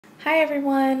Hi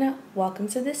everyone, welcome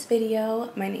to this video.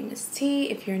 My name is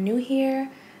T. If you're new here,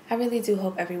 I really do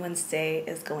hope everyone's day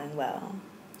is going well.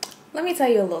 Let me tell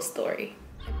you a little story.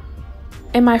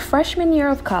 In my freshman year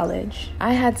of college,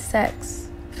 I had sex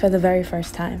for the very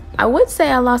first time. I would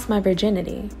say I lost my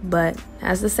virginity, but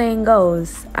as the saying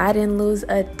goes, I didn't lose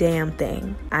a damn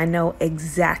thing. I know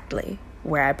exactly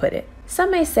where I put it.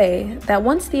 Some may say that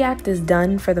once the act is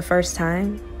done for the first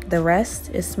time, the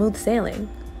rest is smooth sailing.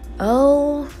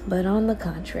 Oh, but on the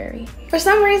contrary. For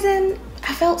some reason,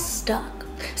 I felt stuck.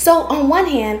 So on one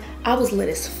hand, I was lit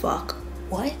as fuck.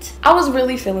 What? I was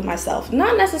really feeling myself.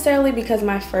 Not necessarily because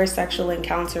my first sexual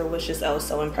encounter was just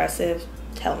so impressive.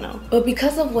 Hell no. But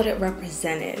because of what it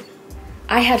represented.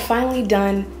 I had finally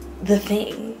done the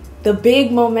thing. The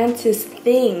big momentous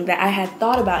thing that I had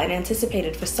thought about and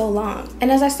anticipated for so long.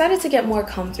 And as I started to get more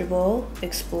comfortable,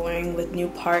 exploring with new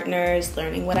partners,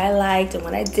 learning what I liked and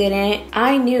what I didn't,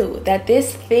 I knew that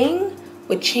this thing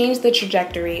would change the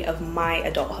trajectory of my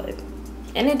adulthood.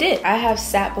 And it did. I have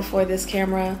sat before this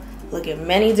camera, looking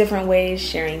many different ways,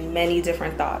 sharing many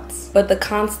different thoughts. But the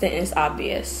constant is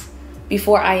obvious.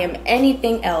 Before I am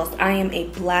anything else, I am a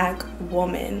Black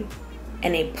woman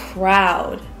and a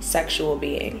proud sexual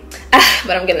being.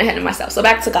 But I'm getting ahead of myself, so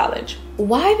back to college.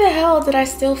 Why the hell did I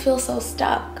still feel so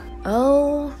stuck?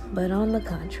 Oh, but on the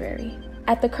contrary.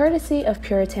 At the courtesy of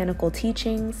puritanical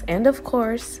teachings and of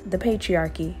course, the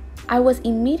patriarchy, I was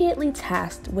immediately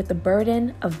tasked with the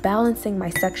burden of balancing my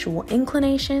sexual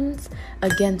inclinations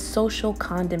against social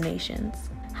condemnations.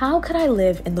 How could I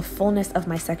live in the fullness of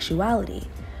my sexuality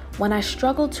when I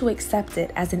struggled to accept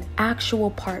it as an actual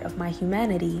part of my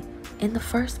humanity in the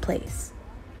first place?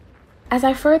 As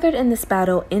I furthered in this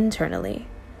battle internally,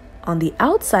 on the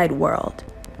outside world,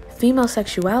 female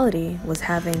sexuality was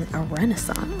having a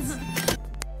renaissance.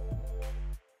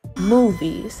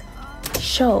 Movies,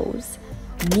 shows,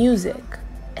 music,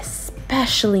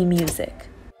 especially music.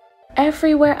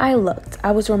 Everywhere I looked,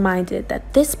 I was reminded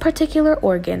that this particular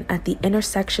organ at the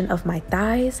intersection of my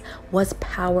thighs was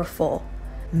powerful,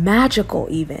 magical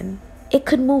even. It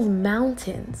could move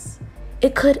mountains.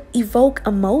 It could evoke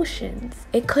emotions.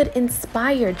 It could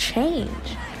inspire change.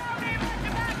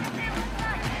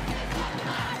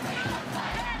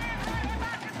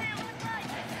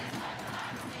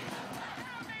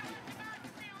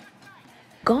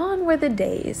 Gone were the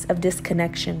days of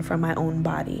disconnection from my own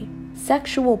body.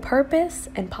 Sexual purpose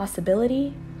and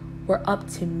possibility were up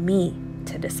to me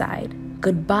to decide.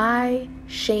 Goodbye,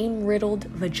 shame-riddled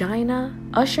vagina.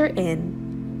 Usher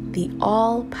in the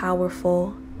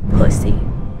all-powerful pussy.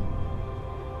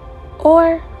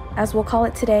 Or, as we'll call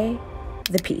it today,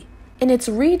 the P. In its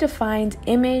redefined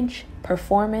image,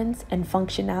 performance, and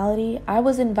functionality, I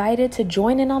was invited to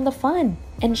join in on the fun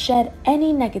and shed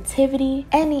any negativity,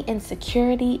 any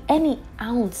insecurity, any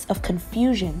ounce of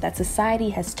confusion that society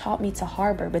has taught me to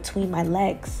harbor between my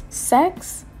legs.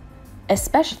 Sex,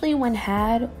 especially when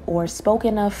had or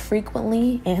spoken of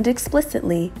frequently and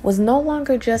explicitly, was no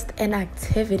longer just an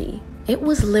activity. It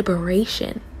was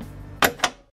liberation.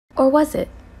 Or was it?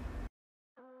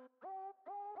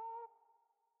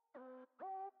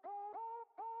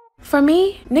 For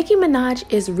me, Nicki Minaj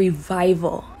is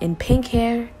revival in pink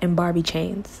hair and Barbie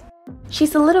chains. She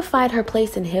solidified her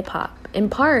place in hip-hop, in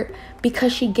part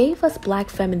because she gave us Black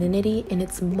femininity in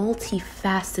its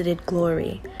multifaceted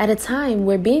glory, at a time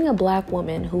where being a Black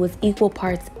woman who was equal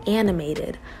parts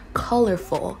animated,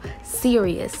 colorful,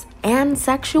 serious, and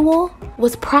sexual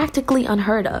was practically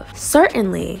unheard of,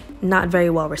 certainly not very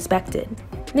well respected.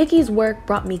 Nicki's work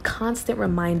brought me constant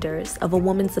reminders of a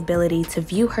woman's ability to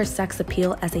view her sex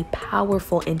appeal as a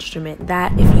powerful instrument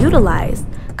that, if utilized,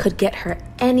 could get her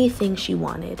anything she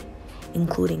wanted,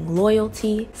 including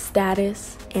loyalty,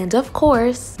 status, and of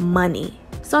course, money.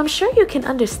 So I'm sure you can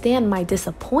understand my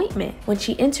disappointment when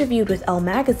she interviewed with Elle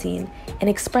magazine and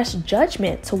expressed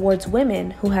judgment towards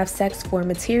women who have sex for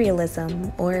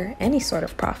materialism or any sort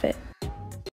of profit.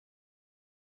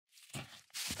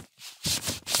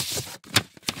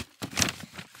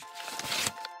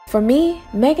 For me,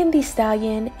 Megan Thee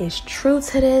Stallion is true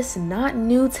to this, not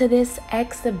new to this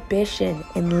exhibition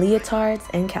in leotards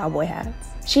and cowboy hats.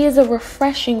 She is a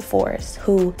refreshing force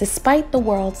who, despite the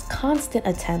world's constant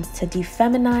attempts to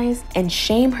defeminize and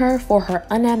shame her for her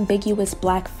unambiguous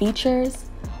Black features,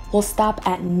 will stop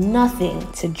at nothing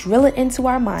to drill it into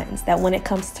our minds that when it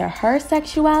comes to her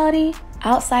sexuality,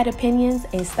 outside opinions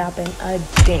ain't stopping a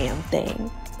damn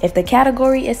thing. If the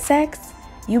category is sex,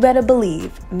 you better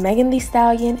believe Megan Thee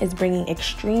Stallion is bringing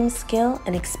extreme skill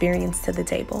and experience to the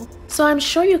table. So I'm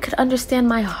sure you could understand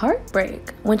my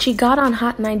heartbreak when she got on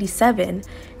Hot 97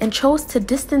 and chose to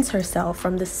distance herself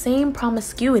from the same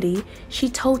promiscuity she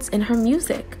totes in her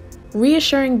music,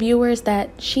 reassuring viewers that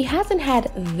she hasn't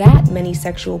had that many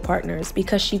sexual partners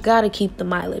because she gotta keep the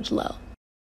mileage low.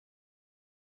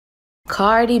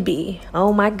 Cardi B,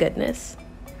 oh my goodness.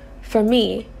 For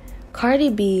me, Cardi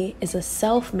B is a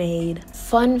self-made,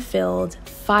 fun-filled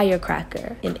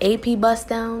firecracker in AP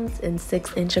bust-downs and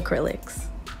 6-inch acrylics.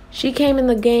 She came in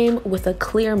the game with a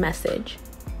clear message.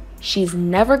 She's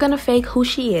never gonna fake who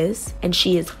she is, and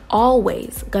she is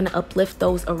always gonna uplift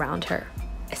those around her,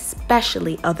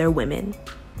 especially other women.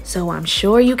 So I'm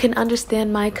sure you can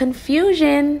understand my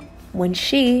confusion when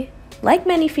she, like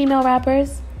many female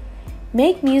rappers,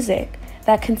 make music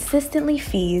that consistently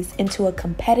feeds into a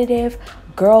competitive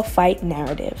girl fight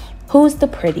narrative. Who's the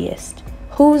prettiest?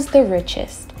 Who's the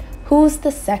richest? Who's the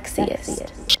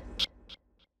sexiest?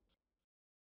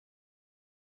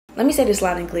 Let me say this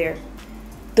loud and clear.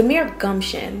 The mere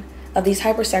gumption of these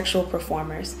hypersexual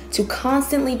performers to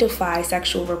constantly defy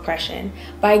sexual repression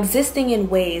by existing in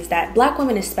ways that Black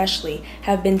women especially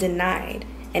have been denied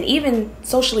and even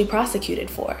socially prosecuted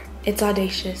for. It's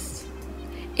audacious.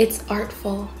 It's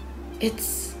artful.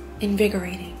 It's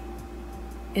invigorating.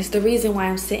 It's the reason why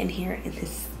I'm sitting here in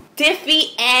this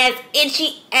stiffy ass,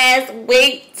 itchy ass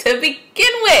wig to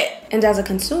begin with. And as a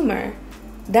consumer,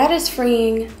 that is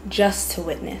freeing just to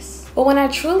witness. But when I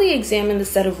truly examine the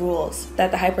set of rules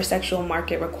that the hypersexual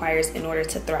market requires in order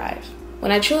to thrive,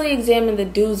 when I truly examine the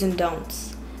do's and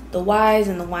don'ts, the whys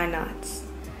and the why nots,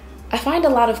 I find a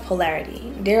lot of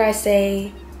polarity, dare I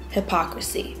say,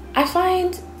 hypocrisy. I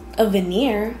find a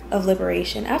veneer of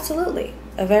liberation, absolutely.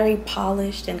 A very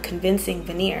polished and convincing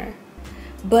veneer.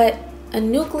 But a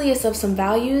nucleus of some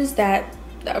values that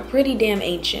are pretty damn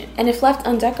ancient, and if left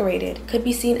undecorated, could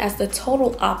be seen as the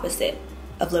total opposite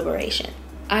of liberation.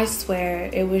 I swear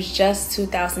it was just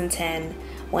 2010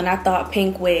 when I thought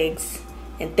pink wigs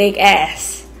and thick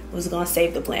ass was gonna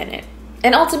save the planet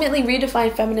and ultimately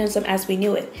redefine feminism as we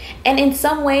knew it. And in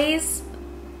some ways,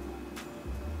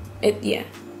 a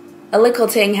little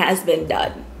thing has been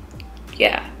done.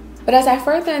 Yeah. But as I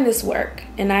further in this work,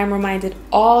 and I am reminded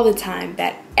all the time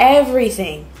that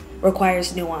everything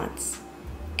requires nuance.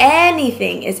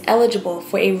 Anything is eligible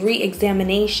for a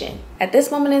re-examination. At this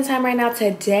moment in time right now,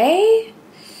 today,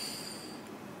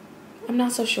 I'm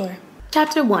not so sure.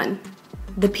 Chapter 1,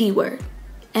 the P word,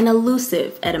 an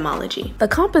elusive etymology. The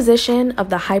composition of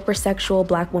the hypersexual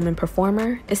Black woman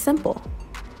performer is simple.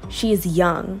 She is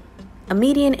young, a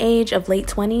median age of late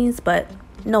 20s, but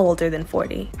no older than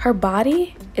 40. Her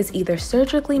body is either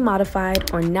surgically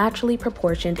modified or naturally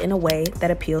proportioned in a way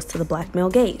that appeals to the Black male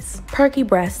gaze. Perky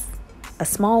breasts, a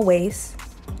small waist,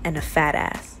 and a fat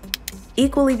ass,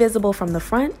 equally visible from the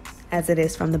front as it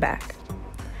is from the back.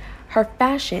 Her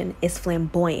fashion is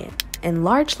flamboyant and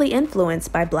largely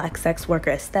influenced by Black sex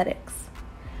worker aesthetics.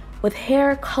 With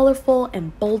hair colorful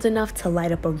and bold enough to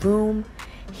light up a room,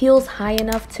 heels high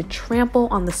enough to trample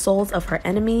on the souls of her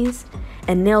enemies,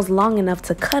 and nails long enough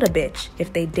to cut a bitch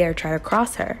if they dare try to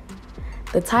cross her.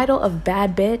 The title of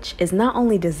bad bitch is not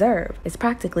only deserved, it's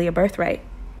practically a birthright.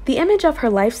 The image of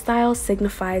her lifestyle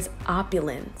signifies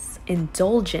opulence,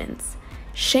 indulgence,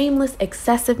 shameless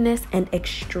excessiveness, and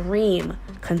extreme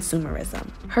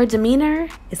consumerism. Her demeanor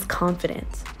is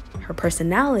confident, her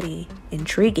personality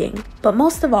intriguing, but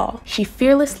most of all, she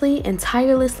fearlessly and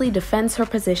tirelessly defends her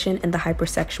position in the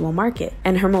hypersexual market,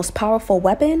 and her most powerful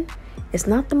weapon is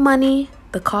not the money,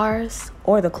 the cars,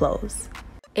 or the clothes.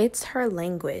 It's her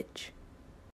language.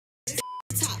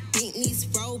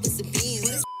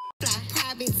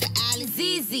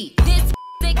 Easy. This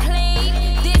they clean,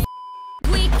 this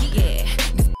squeaky. Yeah,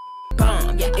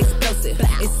 bomb, yeah, explosive.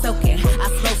 It's soaking,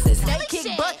 osmosis. They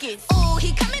kick buckets. Oh,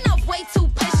 he coming off way too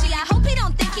pushy. I hope he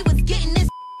don't think he was getting this.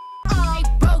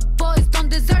 Broke boys don't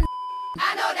deserve.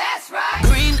 I know that's right.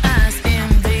 Green eyes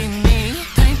envy me.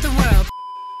 Paint the world.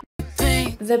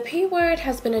 The P word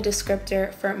has been a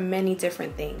descriptor for many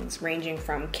different things, ranging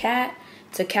from cat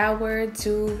to coward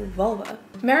to vulva.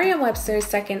 Merriam-Webster's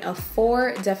second of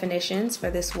 4 definitions for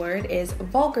this word is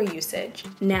vulgar usage.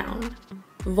 Noun,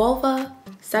 vulva,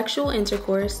 sexual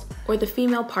intercourse, or the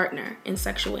female partner in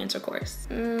sexual intercourse.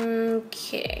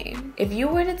 Okay. If you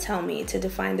were to tell me to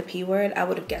define the P word, I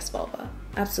would have guessed vulva.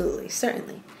 Absolutely,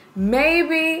 certainly.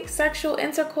 Maybe sexual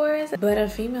intercourse, but a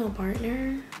female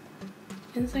partner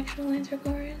in sexual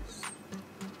intercourse?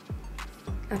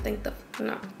 I think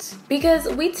not. Because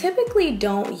we typically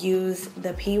don't use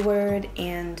the P word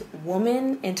and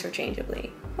woman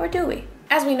interchangeably. Or do we?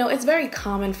 As we know, it's very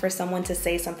common for someone to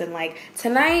say something like,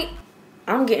 tonight,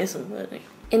 I'm getting some pussy,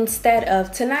 instead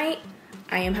of tonight,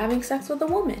 I am having sex with a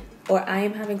woman, or I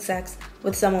am having sex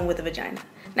with someone with a vagina.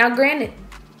 Now, granted,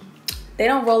 they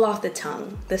don't roll off the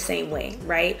tongue the same way,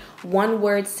 right? One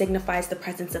word signifies the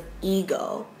presence of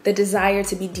ego, the desire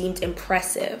to be deemed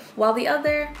impressive, while the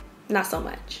other, not so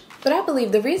much. But I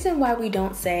believe the reason why we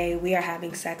don't say we are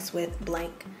having sex with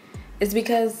blank is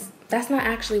because that's not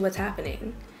actually what's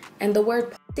happening. And the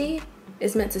word pussy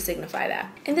is meant to signify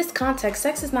that. In this context,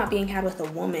 sex is not being had with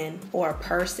a woman or a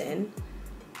person,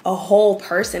 a whole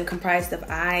person comprised of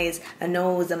eyes, a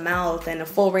nose, a mouth, and a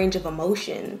full range of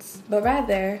emotions, but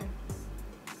rather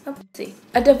a pussy,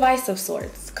 a device of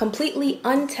sorts, completely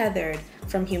untethered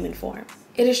from human form.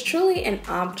 It is truly an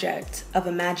object of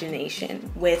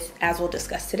imagination with, as we'll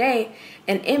discuss today,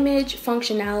 an image,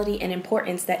 functionality, and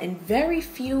importance that in very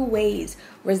few ways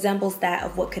resembles that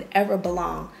of what could ever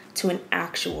belong to an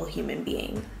actual human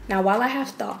being. Now, while I have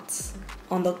thoughts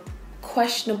on the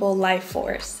questionable life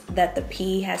force that the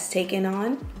P has taken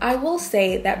on, I will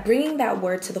say that bringing that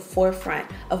word to the forefront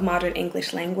of modern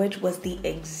English language was the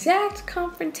exact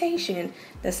confrontation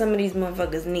that some of these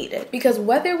motherfuckers needed. Because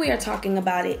whether we are talking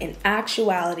about it in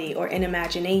actuality or in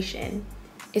imagination,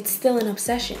 it's still an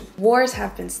obsession. Wars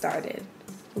have been started.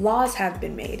 Laws have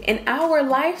been made. In our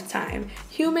lifetime,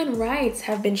 human rights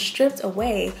have been stripped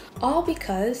away, all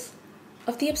because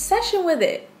of the obsession with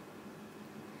it.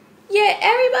 Yet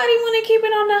everybody want to keep it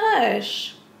on the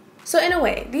hush. So in a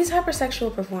way, these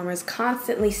hypersexual performers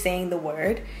constantly saying the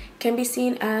word can be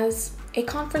seen as a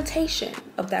confrontation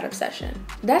of that obsession.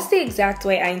 That's the exact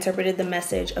way I interpreted the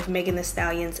message of Megan Thee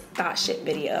Stallion's Thought Shit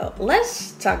video.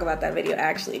 Let's talk about that video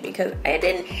actually, because they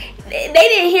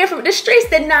didn't hear from, the streets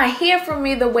did not hear from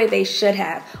me the way they should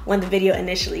have when the video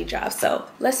initially dropped. So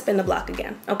let's spin the block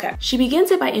again. Okay. She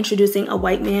begins it by introducing a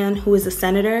white man who is a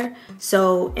senator.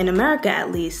 So in America,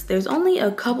 at least, there's only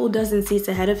a couple dozen seats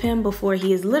ahead of him before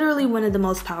he is literally one of the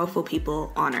most powerful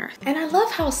people on earth. And I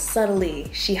love how subtly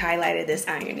she highlighted this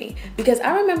irony, because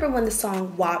I remember when the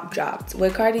song WAP dropped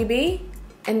with Cardi B,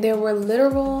 and there were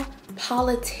literal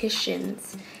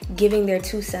politicians giving their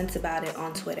 2 cents about it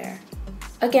on Twitter.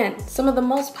 Again, some of the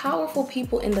most powerful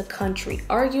people in the country,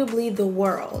 arguably the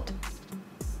world,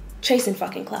 chasing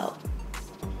fucking clout.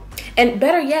 And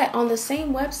better yet, on the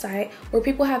same website where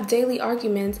people have daily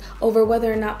arguments over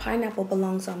whether or not pineapple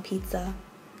belongs on pizza.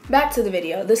 Back to the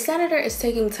video. The senator is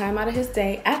taking time out of his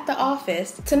day at the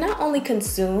office to not only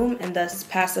consume and thus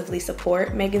passively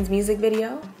support Megan's music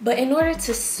video, but in order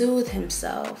to soothe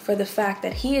himself for the fact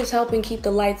that he is helping keep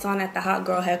the lights on at the hot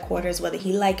girl headquarters whether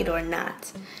he like it or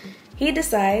not, he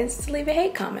decides to leave a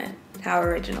hate comment. How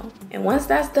original. And once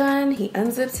that's done, he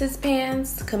unzips his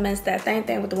pants to commence that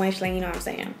thing with the wine slang, you know what I'm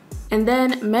saying? And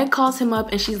then Meg calls him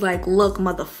up and she's like, look,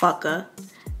 motherfucker,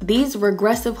 these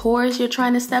regressive whores you're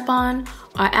trying to step on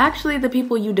are actually the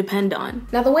people you depend on.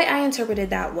 Now, the way I interpreted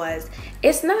that was,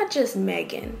 it's not just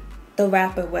Megan, the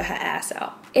rapper with her ass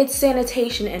out. It's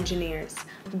sanitation engineers,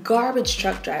 garbage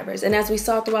truck drivers, and as we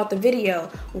saw throughout the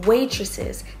video,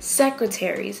 waitresses,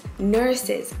 secretaries,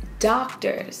 nurses,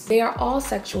 doctors. They are all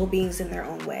sexual beings in their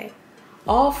own way,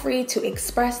 all free to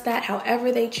express that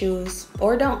however they choose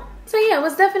or don't. So yeah, it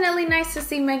was definitely nice to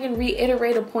see Megan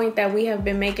reiterate a point that we have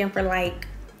been making for like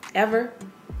ever.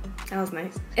 That was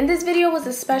nice. And this video was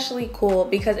especially cool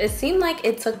because it seemed like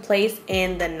it took place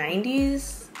in the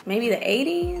 90s, maybe the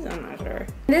 80s, I'm not sure.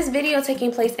 This video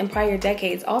taking place in prior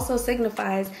decades also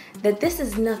signifies that this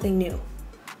is nothing new.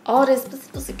 All this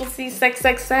pussy,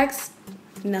 sex,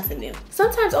 nothing new.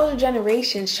 Sometimes older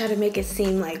generations try to make it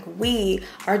seem like we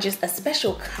are just a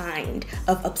special kind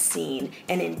of obscene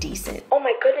and indecent. Oh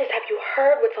my goodness, have you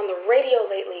heard what's on the radio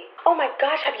lately? Oh my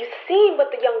gosh, have you seen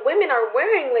what the young women are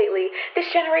wearing lately?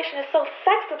 This generation is so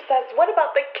sex obsessed. What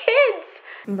about the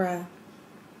kids? Bruh,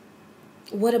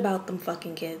 what about them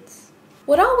fucking kids?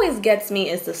 What always gets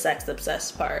me is the sex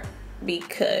obsessed part,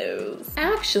 because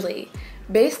actually,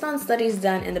 based on studies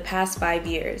done in the past 5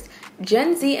 years,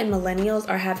 Gen Z and millennials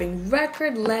are having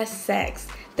record less sex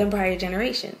than prior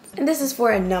generations. And this is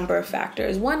for a number of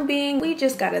factors, one being we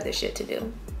just got other shit to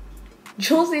do.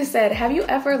 Jouelzy said, have you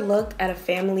ever looked at a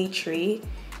family tree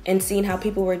and seen how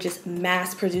people were just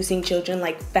mass producing children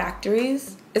like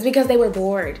factories? It's because they were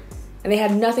bored and they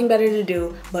had nothing better to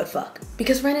do but fuck,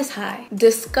 because rent is high.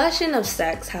 Discussion of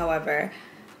sex, however,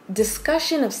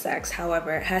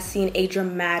 has seen a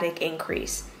dramatic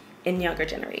increase in younger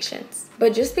generations.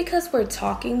 But just because we're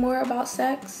talking more about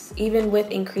sex, even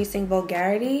with increasing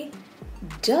vulgarity,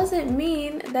 doesn't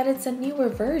mean that it's a newer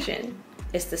version.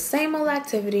 It's the same old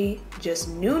activity, just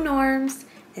new norms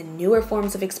and newer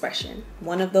forms of expression,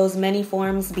 one of those many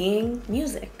forms being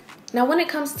music. Now, when it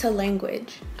comes to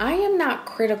language, I am not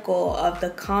critical of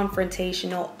the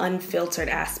confrontational, unfiltered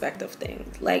aspect of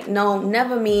things. Like, no,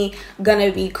 never me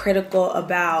gonna be critical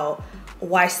about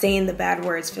why saying the bad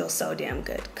words feels so damn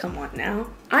good. Come on now.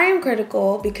 I am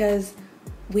critical because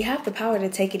we have the power to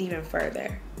take it even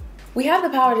further. We have the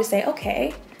power to say,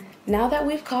 okay, now that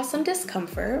we've caused some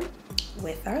discomfort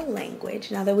with our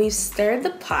language, now that we've stirred the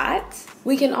pot,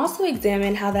 we can also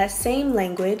examine how that same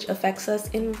language affects us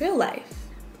in real life.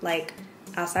 Like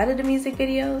outside of the music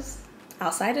videos,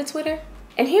 outside of Twitter.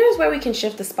 And here's where we can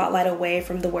shift the spotlight away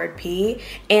from the word P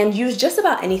and use just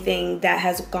about anything that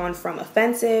has gone from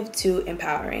offensive to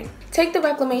empowering. Take the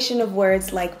reclamation of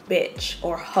words like bitch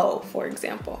or hoe, for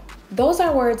example. Those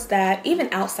are words that, even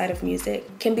outside of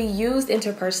music, can be used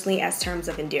interpersonally as terms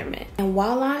of endearment. And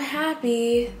while I'm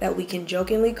happy that we can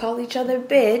jokingly call each other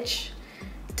bitch,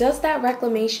 does that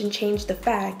reclamation change the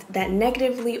fact that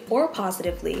negatively or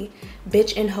positively,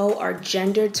 bitch and hoe are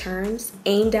gendered terms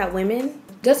aimed at women?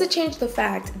 Does it change the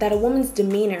fact that a woman's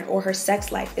demeanor or her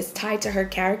sex life is tied to her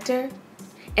character?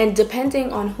 And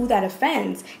depending on who that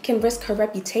offends, can risk her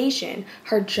reputation,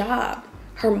 her job,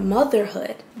 her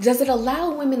motherhood? Does it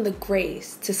allow women the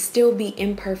grace to still be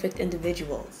imperfect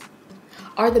individuals?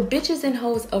 Are the bitches and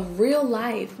hoes of real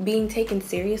life being taken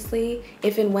seriously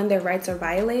if and when their rights are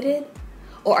violated?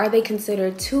 Or are they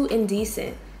considered too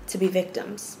indecent to be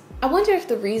victims? I wonder if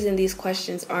the reason these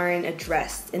questions aren't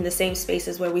addressed in the same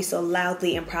spaces where we so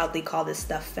loudly and proudly call this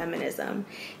stuff feminism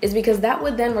is because that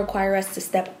would then require us to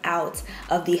step out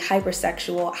of the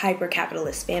hypersexual,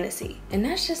 hyper-capitalist fantasy. And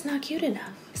that's just not cute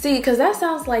enough. See, because that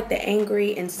sounds like the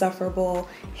angry, insufferable,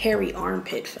 hairy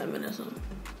armpit feminism.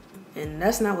 And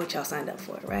that's not what y'all signed up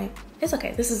for, right? It's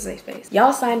okay, this is a safe space.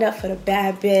 Y'all signed up for the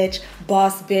bad bitch,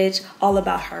 boss bitch, all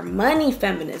about her money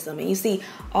feminism. And you see,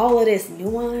 all of this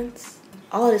nuance,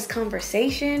 all of this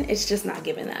conversation, it's just not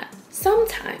giving that.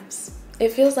 Sometimes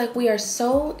it feels like we are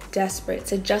so desperate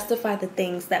to justify the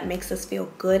things that makes us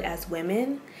feel good as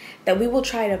women that we will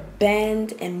try to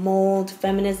bend and mold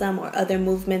feminism or other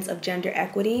movements of gender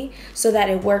equity so that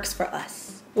it works for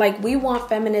us. Like we want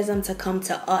feminism to come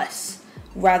to us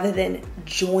rather than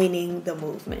joining the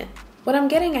movement. What I'm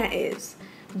getting at is,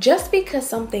 just because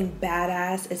something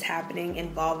badass is happening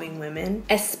involving women,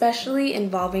 especially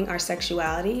involving our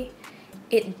sexuality,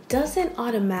 it doesn't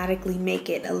automatically make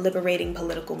it a liberating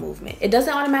political movement. It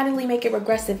doesn't automatically make it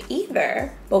regressive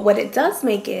either, but what it does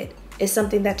make it is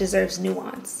something that deserves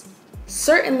nuance.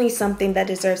 Certainly something that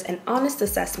deserves an honest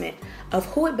assessment of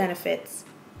who it benefits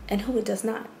and who it does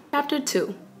not. Chapter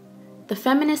 2. The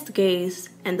Feminist Gaze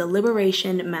and the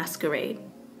Liberation Masquerade.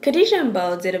 Khadija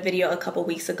Mbowe did a video a couple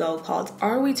weeks ago called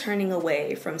Are We Turning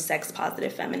Away from Seggs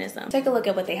Positive Feminism? Take a look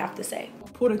at what they have to say.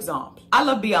 For example, I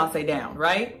love Beyonce down,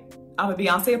 right? I'm a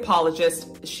Beyonce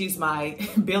apologist. She's my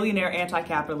billionaire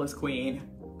anti-capitalist queen.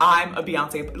 I'm a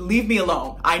Beyonce, leave me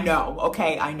alone. I know,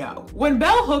 okay, I know. When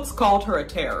Bell Hooks called her a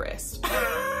terrorist,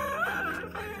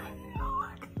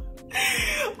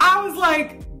 I was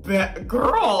like,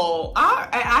 girl,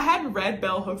 I hadn't read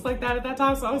Bell Hooks like that at that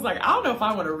time, so I was like, I don't know if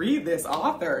I want to read this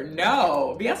author.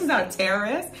 No, Beyonce's not a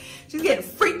terrorist. She's getting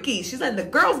freaky. She's letting the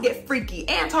girls get freaky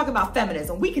and talking about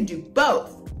feminism. We can do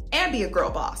both and be a girl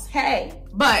boss. Hey,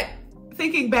 but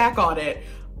thinking back on it,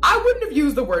 I wouldn't have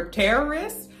used the word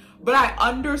terrorist, but I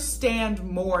understand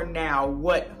more now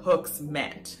what Hooks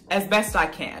meant as best I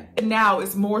can. And now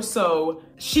it's more so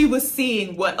she was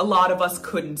seeing what a lot of us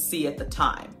couldn't see at the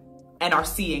time and are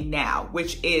seeing now,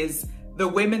 which is the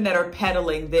women that are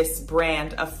peddling this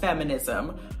brand of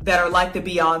feminism that are like the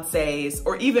Beyoncés,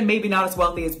 or even maybe not as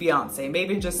wealthy as Beyonce,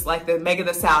 maybe just like the Megan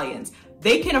Thee Stallions.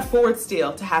 They can afford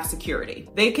still to have security.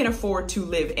 They can afford to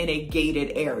live in a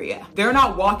gated area. They're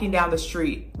not walking down the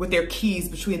street with their keys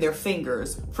between their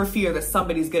fingers for fear that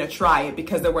somebody's gonna try it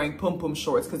because they're wearing pum-pum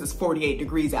shorts because it's 48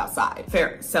 degrees outside.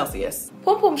 Fair Celsius.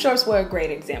 Pum-pum shorts were a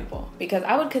great example because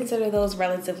I would consider those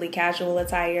relatively casual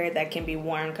attire that can be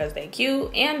worn because they're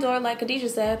cute and or like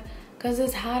Khadija said, because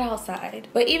it's hot outside.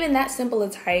 But even that simple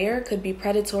attire could be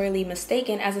predatorily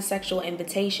mistaken as a sexual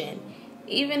invitation,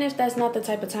 even if that's not the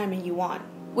type of timing you want.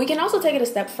 We can also take it a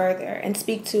step further and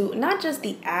speak to not just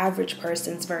the average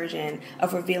person's version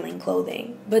of revealing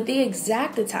clothing, but the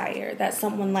exact attire that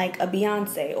someone like a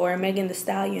Beyonce or a Megan Thee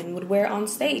Stallion would wear on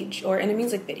stage or in a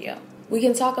music video. We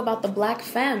can talk about the Black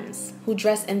femmes who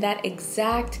dress in that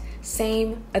exact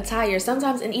same attire,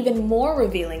 sometimes an even more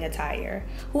revealing attire,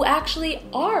 who actually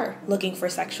are looking for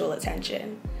sexual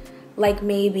attention. Like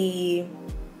maybe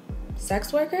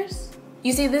sex workers?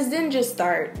 You see, this didn't just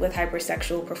start with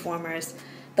hypersexual performers.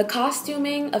 The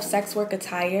costuming of sex work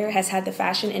attire has had the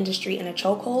fashion industry in a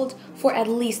chokehold for at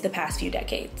least the past few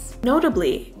decades.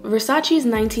 Notably, Versace's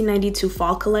 1992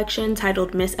 fall collection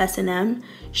titled Miss S&M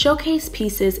showcased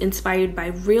pieces inspired by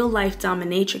real-life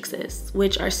dominatrixes,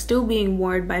 which are still being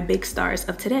worn by big stars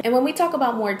of today. And when we talk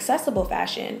about more accessible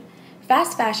fashion,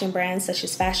 fast fashion brands such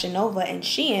as Fashion Nova and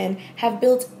Shein have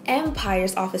built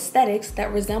empires off aesthetics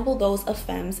that resemble those of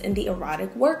femmes in the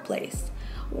erotic workplace.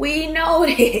 We know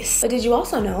this. But did you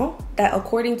also know that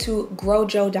according to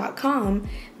Growjo.com,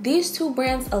 these two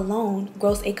brands alone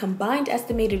gross a combined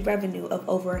estimated revenue of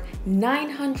over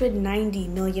 $990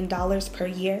 million per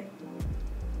year?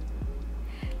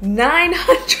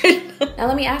 900. Now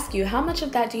let me ask you, how much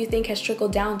of that do you think has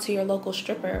trickled down to your local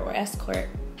stripper or escort?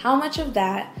 How much of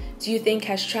that do you think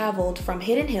has traveled from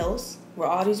Hidden Hills, where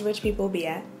all these rich people be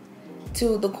at,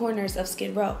 to the corners of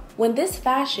Skid Row? When this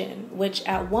fashion, which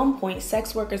at one point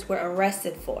sex workers were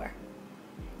arrested for,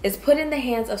 is put in the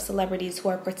hands of celebrities who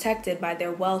are protected by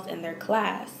their wealth and their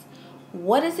class,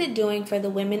 what is it doing for the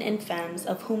women and femmes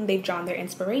of whom they've drawn their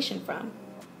inspiration from?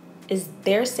 Is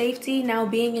their safety now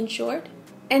being ensured?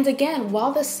 And again,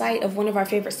 while the sight of one of our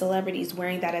favorite celebrities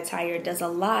wearing that attire does a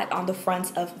lot on the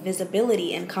fronts of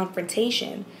visibility and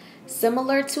confrontation,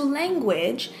 similar to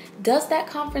language, does that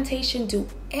confrontation do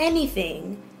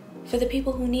anything for the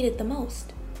people who need it the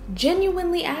most?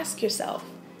 Genuinely ask yourself,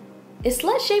 is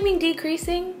slut shaming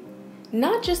decreasing?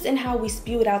 Not just in how we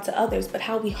spew it out to others, but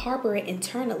how we harbor it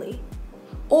internally.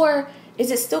 Or is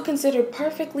it still considered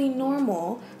perfectly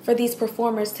normal for these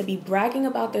performers to be bragging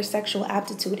about their sexual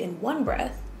aptitude in one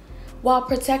breath, while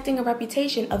protecting a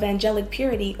reputation of angelic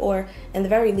purity, or in the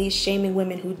very least shaming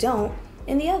women who don't,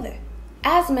 in the other?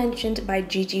 As mentioned by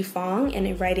Gigi Fong in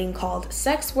a writing called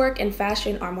Sex Work and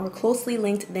Fashion Are More Closely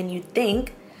Linked Than You'd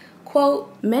Think,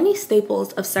 quote, many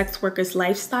staples of sex workers'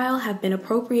 lifestyle have been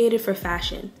appropriated for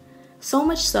fashion, so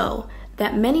much so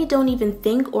that many don't even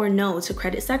think or know to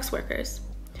credit sex workers.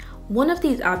 One of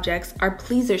these objects are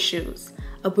pleaser shoes,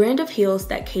 a brand of heels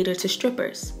that cater to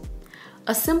strippers.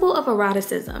 A symbol of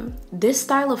eroticism, this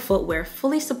style of footwear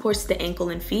fully supports the ankle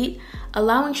and feet,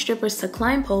 allowing strippers to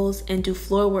climb poles and do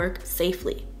floor work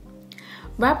safely.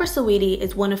 Rapper Saweetie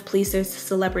is one of Pleaser's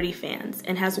celebrity fans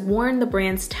and has worn the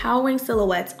brand's towering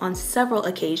silhouettes on several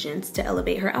occasions to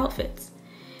elevate her outfits.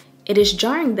 It is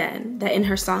jarring then that in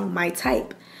her song My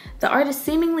Type, the artist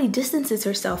seemingly distances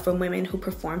herself from women who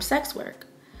perform sex work.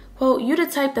 Quote, you the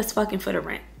type that's fucking for the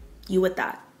rent. You would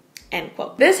thought. End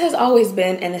quote. This has always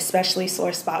been an especially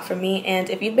sore spot for me, and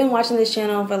if you've been watching this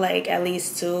channel for like at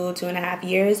least 2.5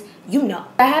 years, you know.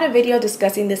 I had a video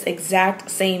discussing this exact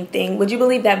same thing. Would you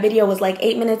believe that video was like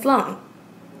 8 minutes long?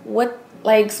 What,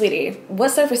 like, sweetie, what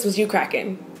surface was you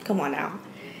cracking? Come on now.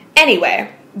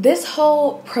 Anyway, this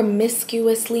whole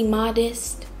promiscuously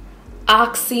modest,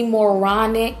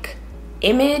 oxymoronic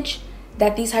image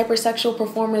that these hypersexual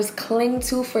performers cling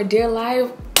to for dear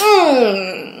life,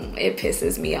 it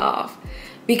pisses me off.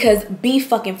 Because be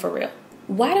fucking for real.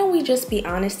 Why don't we just be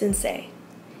honest and say,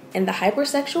 in the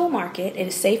hypersexual market, it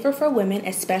is safer for women,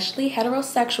 especially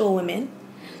heterosexual women,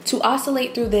 to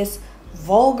oscillate through this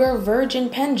vulgar virgin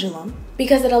pendulum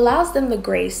because it allows them the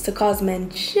grace to cause men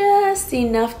just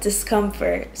enough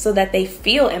discomfort so that they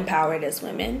feel empowered as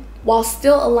women, while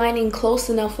still aligning close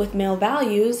enough with male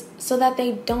values so that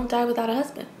they don't die without a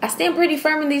husband. I stand pretty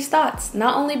firm in these thoughts,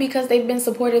 not only because they've been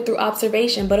supported through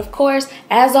observation, but of course,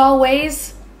 as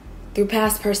always, through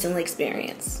past personal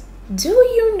experience. Do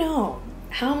you know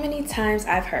how many times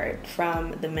I've heard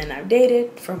from the men I've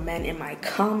dated, from men in my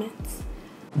comments,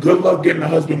 good luck getting a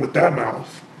husband with that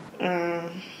mouth.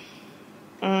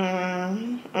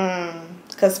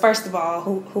 Because first of all,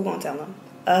 who gonna tell him?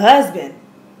 A husband.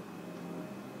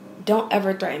 Don't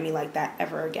ever threaten me like that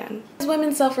ever again.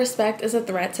 Women's self-respect is a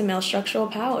threat to male structural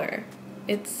power.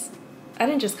 I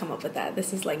didn't just come up with that.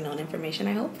 This is like known information,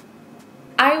 I hope.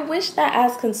 I wish that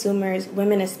as consumers,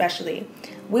 women especially,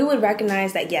 we would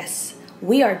recognize that yes,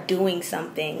 we are doing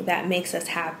something that makes us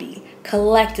happy,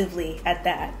 collectively at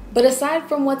that. But aside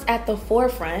from what's at the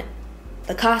forefront,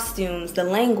 the costumes, the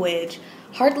language,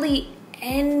 hardly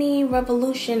any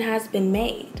revolution has been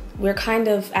made. We're kind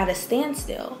of at a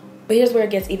standstill. But here's where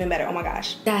it gets even better. Oh my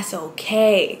gosh, that's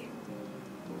okay.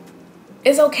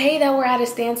 It's okay that we're at a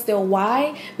standstill.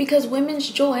 Why? Because women's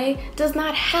joy does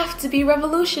not have to be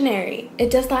revolutionary.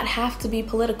 It does not have to be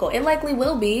political. It likely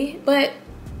will be, but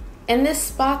in this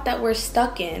spot that we're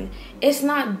stuck in, it's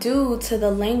not due to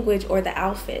the language or the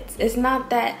outfits. It's not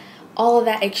that all of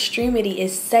that extremity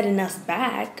is setting us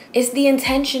back. It's the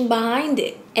intention behind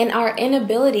it and our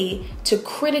inability to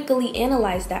critically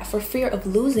analyze that for fear of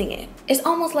losing it. It's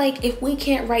almost like if we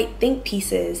can't write think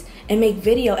pieces and make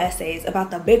video essays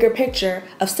about the bigger picture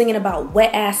of singing about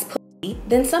wet ass pussy,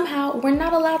 then somehow we're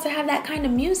not allowed to have that kind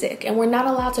of music and we're not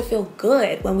allowed to feel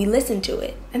good when we listen to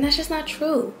it. And that's just not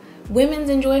true. Women's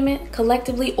enjoyment,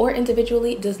 collectively or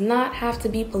individually, does not have to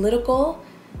be political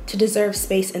to deserve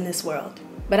space in this world.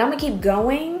 But I'm gonna keep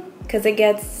going because it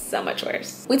gets so much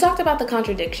worse. We talked about the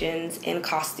contradictions in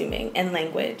costuming and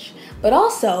language, but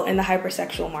also in the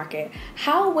hypersexual market,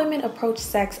 how women approach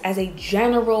sex as a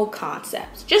general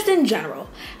concept, just in general,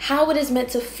 how it is meant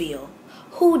to feel,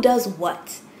 who does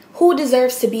what, who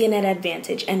deserves to be in an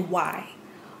advantage and why,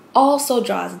 also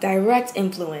draws direct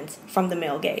influence from the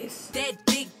male gaze. That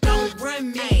dick don't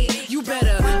run me. You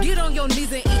better get on your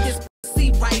knees and eat this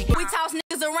pussy right. We toss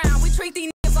niggas around, we treat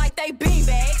these niggas like they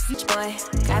beanbags. Boy,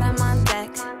 got him on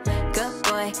deck. Good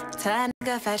boy, tell a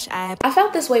nigga fetch eye. I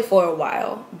felt this way for a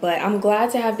while, but I'm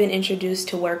glad to have been introduced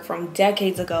to work from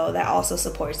decades ago that also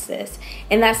supports this.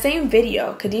 In that same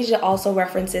video, Khadija also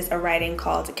references a writing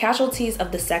called Casualties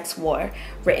of the Sex War,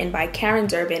 written by Karen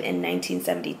Durbin in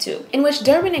 1972, in which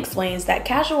Durbin explains that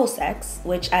casual sex,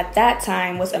 which at that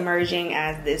time was emerging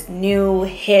as this new,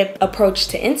 hip approach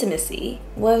to intimacy,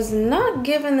 was not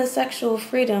given the sexual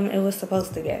freedom it was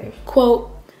supposed to give. Quote,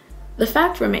 "The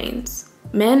fact remains,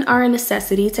 men are a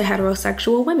necessity to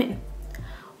heterosexual women.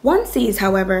 One sees,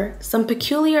 however, some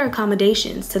peculiar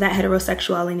accommodations to that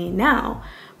heterosexuality now,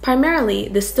 primarily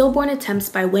the stillborn attempts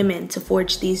by women to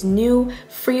forge these new,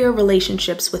 freer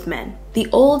relationships with men. The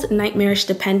old nightmarish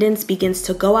dependence begins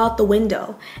to go out the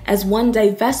window as one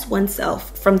divests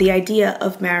oneself from the idea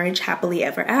of marriage happily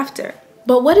ever after.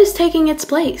 But what is taking its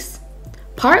place?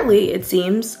 Partly, it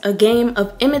seems, a game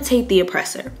of imitate the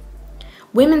oppressor.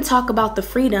 Women talk about the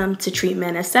freedom to treat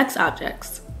men as sex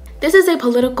objects. This is a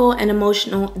political and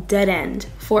emotional dead end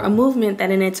for a movement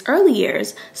that in its early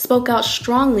years spoke out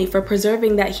strongly for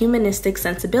preserving that humanistic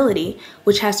sensibility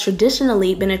which has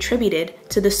traditionally been attributed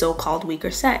to the so-called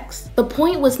weaker sex. The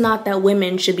point was not that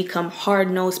women should become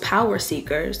hard-nosed power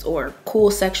seekers or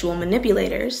cool sexual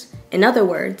manipulators, in other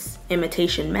words,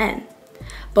 imitation men,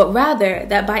 but rather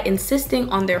that by insisting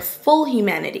on their full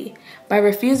humanity, by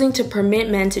refusing to permit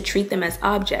men to treat them as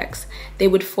objects, they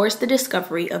would force the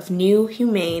discovery of new,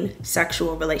 humane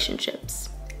sexual relationships."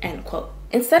 End quote.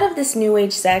 Instead of this new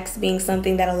age sex being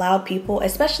something that allowed people,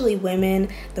 especially women,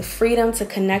 the freedom to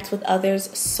connect with others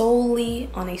solely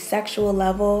on a sexual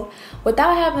level,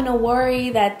 without having to worry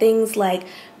that things like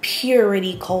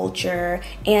purity culture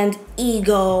and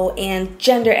ego and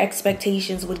gender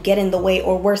expectations would get in the way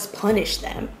or worse, punish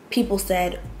them, people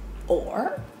said,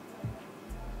 or,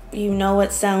 you know,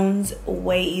 it sounds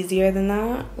way easier than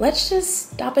that. Let's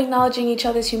just stop acknowledging each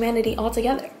other's humanity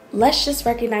altogether. Let's just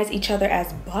recognize each other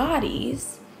as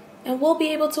bodies and we'll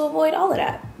be able to avoid all of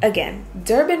that. Again,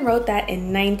 Durbin wrote that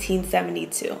in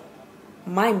 1972.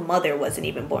 My mother wasn't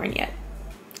even born yet.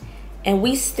 And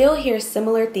we still hear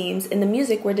similar themes in the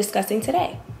music we're discussing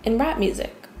today. In rap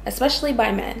music, especially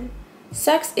by men,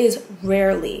 sex is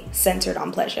rarely centered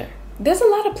on pleasure. There's a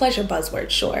lot of pleasure buzzwords,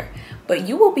 sure, but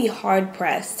you will be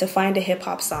hard-pressed to find a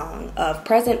hip-hop song of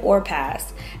present or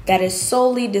past that is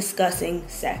solely discussing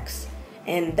sex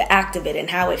and the act of it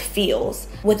and how it feels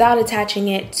without attaching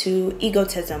it to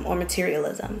egotism or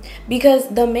materialism. Because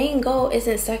the main goal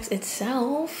isn't sex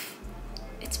itself,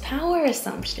 it's power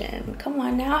assumption. Come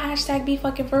on now, hashtag be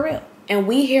fucking for real. And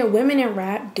we hear women in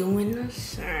rap doing the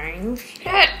same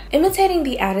shit. Imitating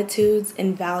the attitudes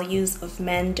and values of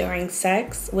men during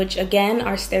sex, which again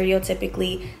are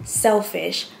stereotypically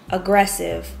selfish,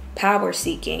 aggressive,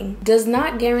 power-seeking, does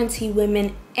not guarantee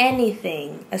women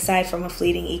anything aside from a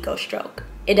fleeting ego stroke.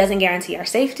 It doesn't guarantee our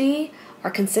safety,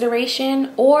 our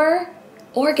consideration, or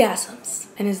orgasms.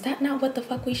 And is that not what the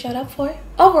fuck we showed up for?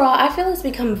 Overall, I feel it's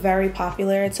become very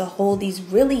popular to hold these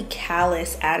really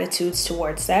callous attitudes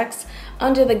towards sex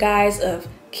under the guise of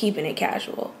keeping it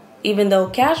casual, even though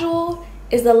casual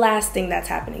is the last thing that's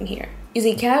happening here. You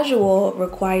see, casual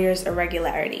requires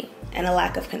irregularity and a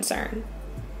lack of concern.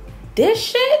 This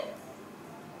shit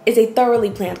is a thoroughly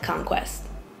planned conquest.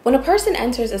 When a person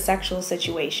enters a sexual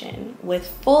situation with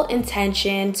full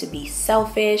intention to be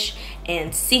selfish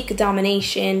and seek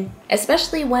domination,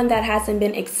 especially when that hasn't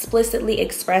been explicitly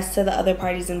expressed to the other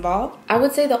parties involved, I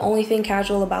would say the only thing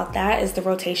casual about that is the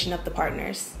rotation of the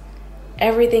partners.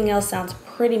 Everything else sounds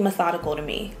pretty methodical to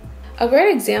me. A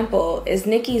great example is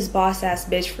Nicki's Boss Ass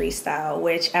Bitch freestyle,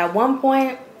 which at one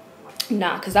point,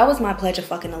 because that was my pledge of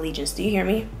fucking allegiance. Do you hear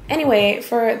me? Anyway,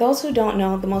 for those who don't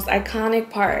know, the most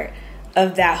iconic part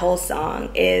of that whole song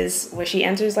is where she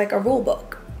enters like a rule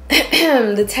book.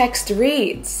 The text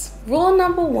reads, "Rule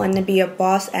number 1 to be a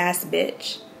boss ass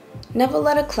bitch. Never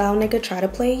let a clown nigga try to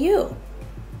play you.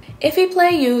 If he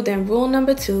play you, then rule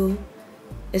number 2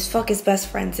 is fuck his best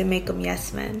friends and make them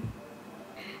yes men.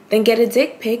 Then get a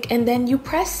dick pic and then you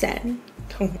press send.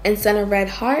 And send a red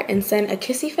heart and send a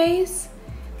kissy face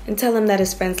and tell him that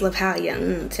his friends love how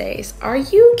you taste." Are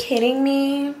you kidding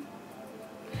me?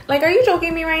 Like, are you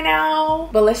joking me right now?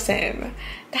 But listen,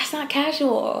 that's not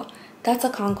casual. That's a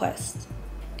conquest.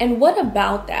 And what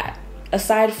about that,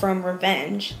 aside from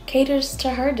revenge, caters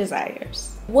to her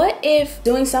desires? What if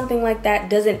doing something like that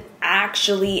doesn't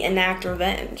actually enact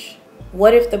revenge?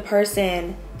 What if the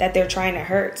person that they're trying to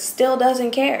hurt still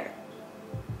doesn't care?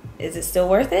 Is it still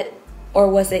worth it? Or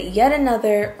was it yet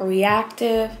another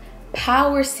reactive,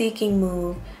 power-seeking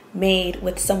move made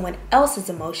with someone else's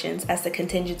emotions as the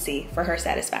contingency for her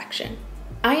satisfaction?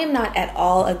 I am not at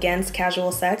all against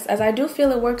casual sex, as I do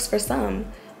feel it works for some,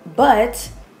 but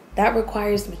that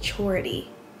requires maturity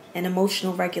and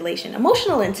emotional regulation,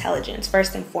 emotional intelligence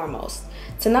first and foremost,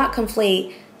 to not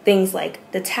conflate things like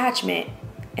detachment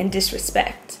and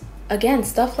disrespect. Again,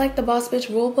 stuff like the Boss Bitch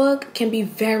Rulebook can be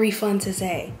very fun to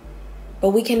say,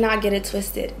 but we cannot get it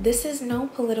twisted. This is no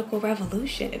political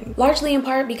revolution, largely in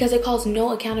part because it calls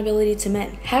no accountability to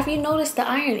men. Have you noticed the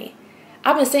irony?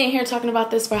 I've been sitting here talking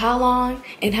about this for how long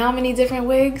and how many different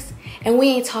wigs, and we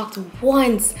ain't talked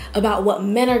once about what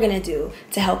men are gonna do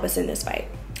to help us in this fight.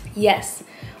 Yes,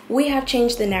 we have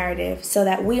changed the narrative so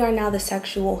that we are now the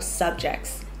sexual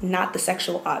subjects, not the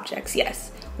sexual objects.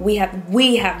 Yes, we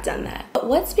have done that. But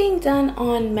what's being done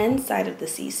on men's side of the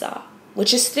seesaw,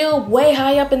 which is still way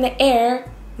high up in the air,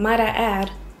 might I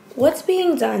add? What's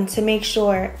being done to make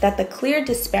sure that the clear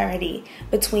disparity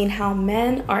between how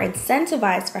men are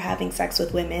incentivized for having sex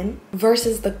with women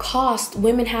versus the cost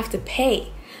women have to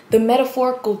pay, the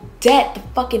metaphorical debt, the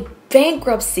fucking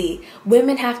bankruptcy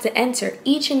women have to enter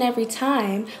each and every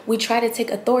time we try to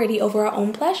take authority over our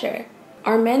own pleasure?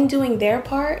 Are men doing their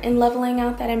part in leveling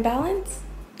out that imbalance?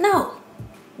 No.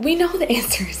 We know the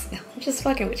answer is no. I'm just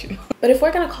fucking with you. But if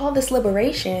we're gonna call this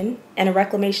liberation and a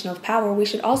reclamation of power, we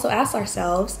should also ask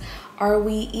ourselves, are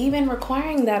we even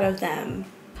requiring that of them?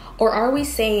 Or are we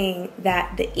saying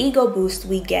that the ego boost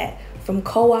we get from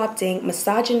co-opting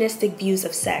misogynistic views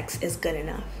of sex is good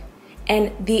enough?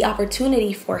 And the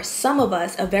opportunity for some of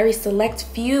us, a very select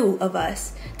few of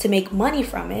us, to make money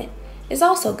from it is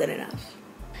also good enough.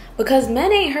 Because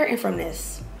men ain't hurting from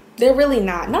this. They're really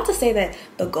not. Not to say that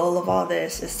the goal of all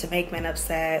this is to make men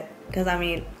upset, because I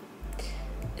mean,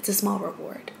 it's a small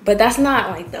reward. But that's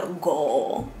not like the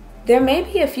goal. There may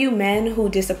be a few men who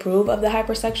disapprove of the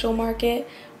hypersexual market,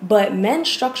 but men's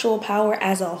structural power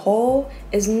as a whole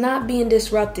is not being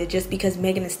disrupted just because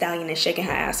Megan Thee Stallion is shaking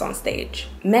her ass on stage.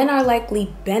 Men are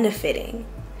likely benefiting,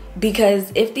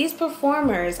 because if these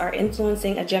performers are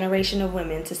influencing a generation of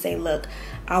women to say, look,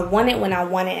 I want it when I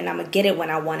want it and I'm gonna get it when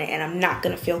I want it and I'm not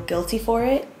gonna feel guilty for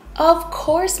it, of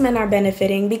course men are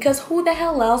benefiting, because who the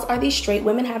hell else are these straight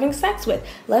women having sex with?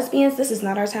 Lesbians, this is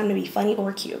not our time to be funny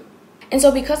or cute. And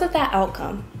so because of that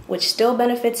outcome, which still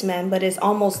benefits men but is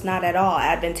almost not at all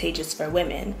advantageous for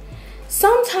women,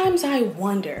 sometimes I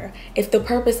wonder if the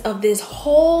purpose of this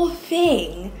whole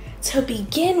thing to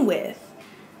begin with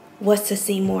was to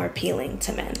seem more appealing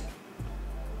to men.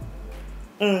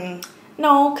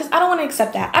 No, because I don't want to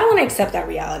accept that. I don't want to accept that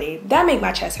reality. That make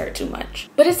my chest hurt too much.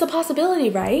 But it's a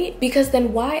possibility, right? Because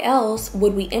then why else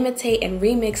would we imitate and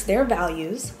remix their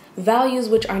values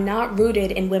which are not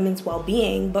rooted in women's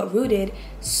well-being, but rooted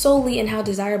solely in how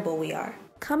desirable we are?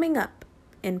 Coming up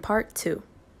in part 2.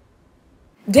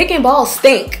 Dick and balls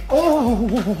stink.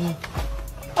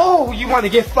 Oh, you want to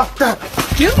get fucked up.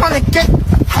 You want to get...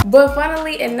 But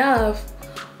funnily enough,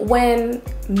 when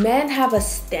men have a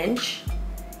stench,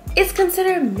 it's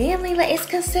considered manly. Like, it's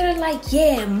considered like,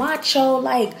 yeah, macho,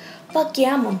 like, fuck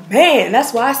yeah, I'm a man.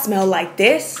 That's why I smell like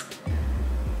this.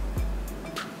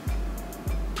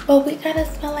 But we gotta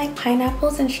smell like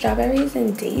pineapples and strawberries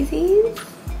and daisies?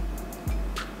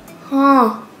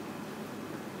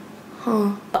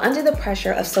 But under the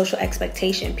pressure of social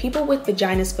expectation, people with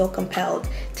vaginas feel compelled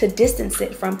to distance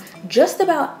it from just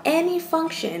about any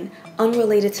function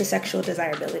unrelated to sexual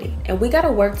desirability. And we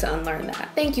gotta work to unlearn that.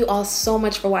 Thank you all so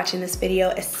much for watching this video,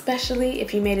 especially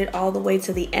if you made it all the way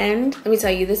to the end. Let me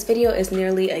tell you, this video is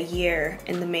nearly a year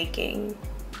in the making.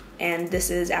 and this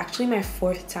is actually my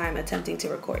 4th time attempting to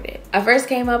record it. I first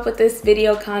came up with this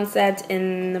video concept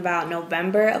in about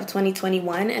November of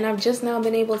 2021, and I've just now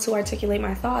been able to articulate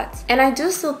my thoughts. And I do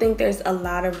still think there's a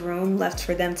lot of room left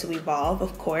for them to evolve,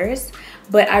 of course,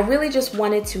 but I really just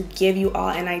wanted to give you all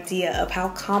an idea of how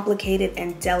complicated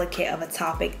and delicate of a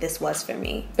topic this was for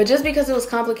me. But just because it was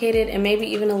complicated and maybe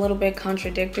even a little bit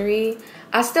contradictory,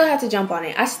 I still had to jump on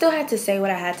it. I still had to say what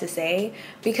I had to say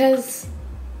because,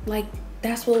 like,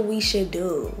 that's what we should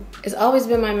do. It's always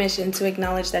been my mission to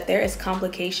acknowledge that there is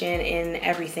complication in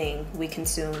everything we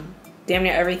consume, damn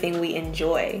near everything we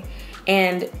enjoy.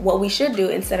 And what we should do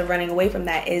instead of running away from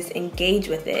that is engage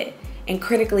with it and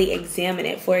critically examine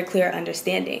it for a clear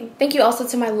understanding. Thank you also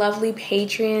to my lovely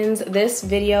patrons. This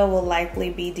video will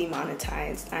likely be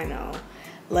demonetized, I know.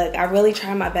 Look, I really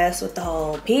try my best with the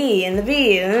whole P and the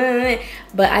V,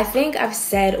 but I think I've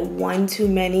said one too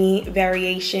many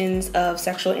variations of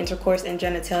sexual intercourse and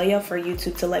genitalia for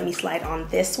YouTube to let me slide on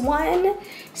this one.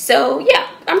 So yeah,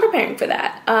 I'm preparing for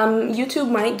that.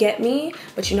 YouTube might get me,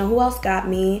 but you know who else got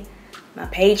me? My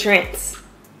patrons.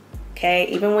 Okay,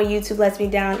 even when YouTube lets me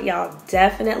down, y'all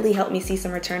definitely help me see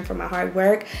some return for my hard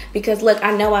work, because look,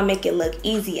 I know I make it look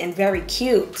easy and very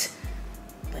cute,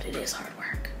 but it is hard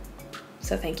work.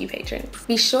 So thank you, patrons.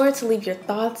 Be sure to leave your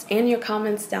thoughts and your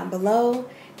comments down below.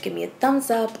 Give me a thumbs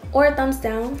up or a thumbs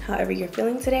down, however you're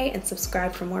feeling today, and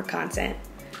subscribe for more content.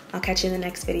 I'll catch you in the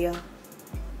next video.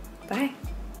 Bye.